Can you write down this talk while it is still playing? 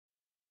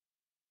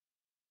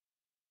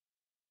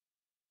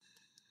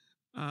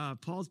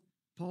Paul,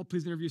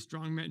 please interview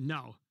Strongman.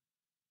 No.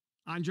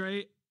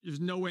 Andre, there's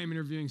no way I'm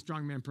interviewing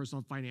Strongman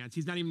Personal Finance.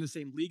 He's not even the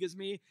same league as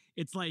me.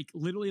 It's like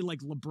literally like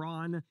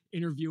LeBron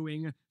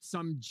interviewing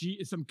some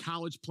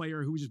college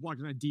player who just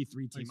walked on a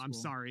D3 team. I'm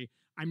sorry.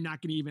 I'm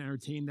not going to even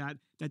entertain that.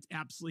 That's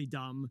absolutely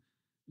dumb.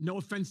 No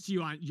offense to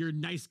you. You're a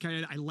nice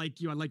guy. I like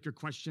you. I like your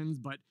questions,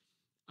 but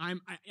I'm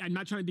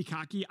not trying to be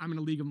cocky. I'm in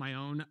a league of my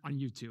own on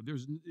YouTube.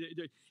 There's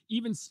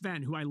even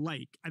Sven, who I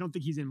like. I don't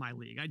think he's in my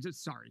league.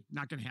 Sorry,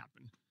 not going to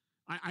happen.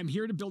 I'm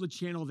here to build a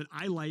channel that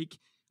I like.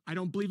 I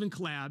don't believe in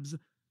collabs.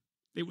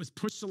 It was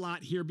pushed a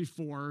lot here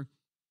before.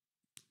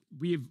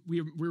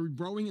 We're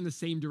growing in the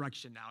same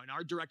direction now. And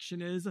our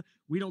direction is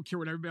we don't care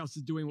what everybody else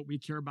is doing. What we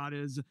care about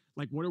is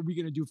like, what are we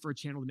going to do for a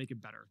channel to make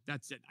it better?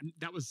 That's it.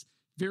 That was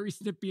very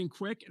snippy and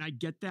quick. And I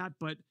get that,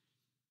 but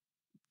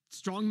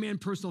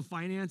Strongman Personal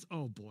Finance.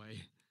 Oh boy.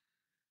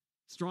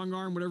 Strong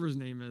Arm, whatever his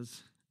name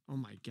is. Oh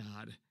my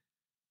God.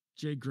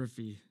 Jay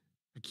Griffey.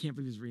 I can't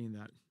believe he's reading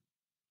that.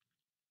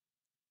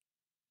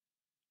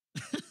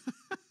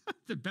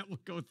 The bet will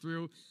go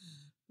through.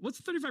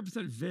 What's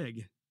 35%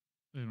 VIG?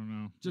 I don't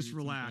know. Just Maybe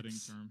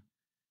relax. Term.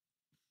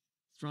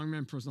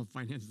 Strongman Personal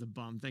Finance is a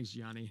bum. Thanks,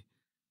 Gianni.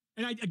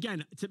 And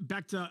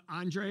back to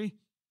Andre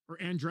or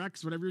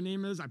Andrex, whatever your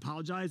name is. I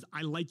apologize.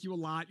 I like you a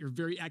lot. You're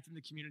very active in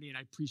the community, and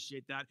I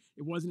appreciate that.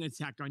 It wasn't an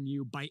attack on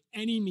you by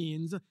any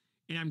means,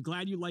 and I'm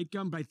glad you like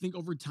them. But I think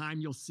over time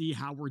you'll see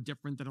how we're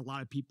different than a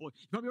lot of people.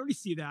 You probably already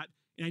see that,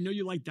 and I know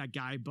you like that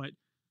guy, but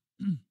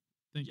I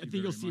think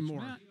you'll see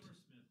more. Matt.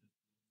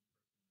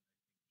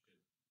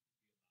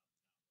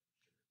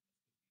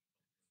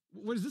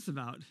 What is this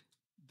about?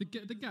 The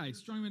guy,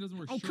 Strongman doesn't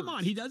wear shirts. Oh, come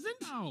on. He doesn't?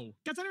 No.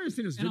 Guys, I've never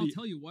seen his video. video. I'll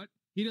tell you what.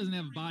 He doesn't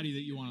have a body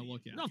that you want to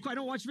look at. No, I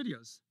don't watch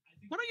videos.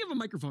 Why don't you have a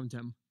microphone,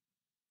 Tim?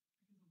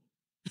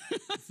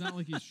 It's not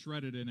like he's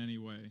shredded in any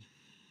way.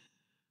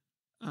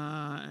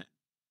 Oh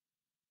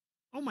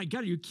my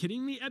God, are you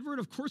kidding me, Edward?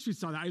 Of course we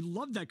saw that. I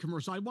love that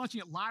commercial. I'm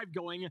watching it live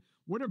going,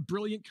 what a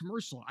brilliant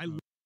commercial. I